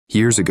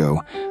Years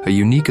ago, a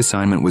unique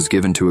assignment was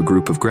given to a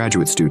group of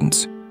graduate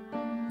students.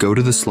 Go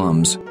to the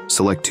slums,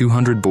 select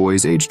 200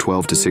 boys aged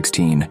 12 to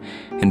 16,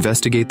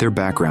 investigate their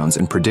backgrounds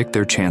and predict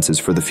their chances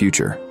for the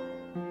future.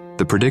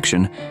 The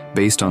prediction,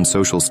 based on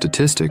social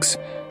statistics,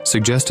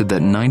 suggested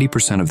that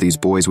 90% of these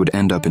boys would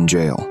end up in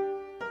jail.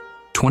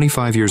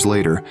 25 years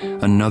later,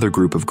 another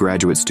group of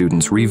graduate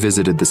students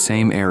revisited the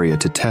same area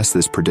to test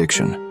this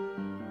prediction.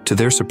 To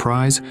their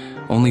surprise,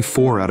 only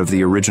 4 out of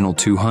the original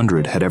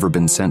 200 had ever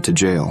been sent to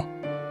jail.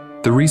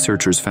 The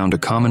researchers found a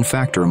common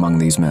factor among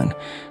these men: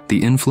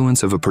 the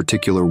influence of a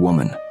particular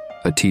woman,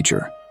 a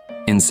teacher.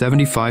 In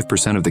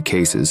 75% of the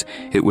cases,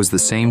 it was the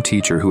same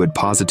teacher who had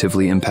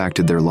positively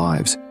impacted their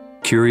lives.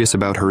 Curious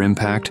about her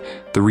impact,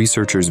 the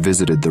researchers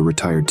visited the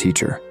retired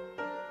teacher.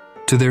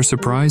 To their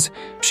surprise,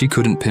 she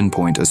couldn't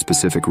pinpoint a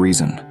specific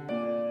reason.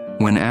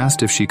 When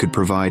asked if she could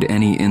provide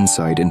any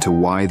insight into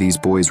why these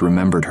boys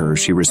remembered her,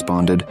 she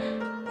responded,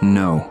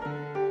 "No,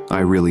 I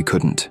really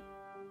couldn't."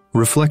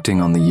 Reflecting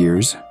on the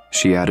years,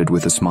 she added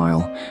with a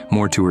smile,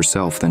 more to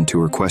herself than to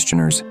her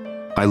questioners,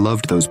 "I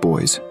loved those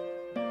boys."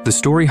 The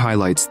story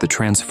highlights the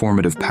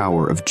transformative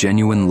power of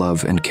genuine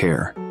love and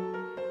care.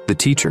 The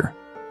teacher,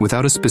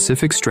 without a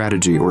specific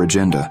strategy or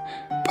agenda,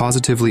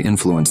 positively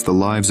influenced the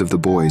lives of the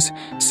boys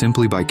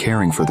simply by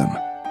caring for them.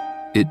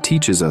 It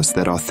teaches us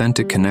that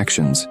authentic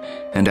connections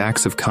and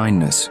acts of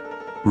kindness,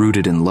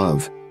 rooted in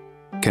love,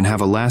 can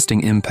have a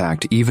lasting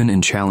impact even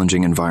in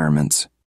challenging environments.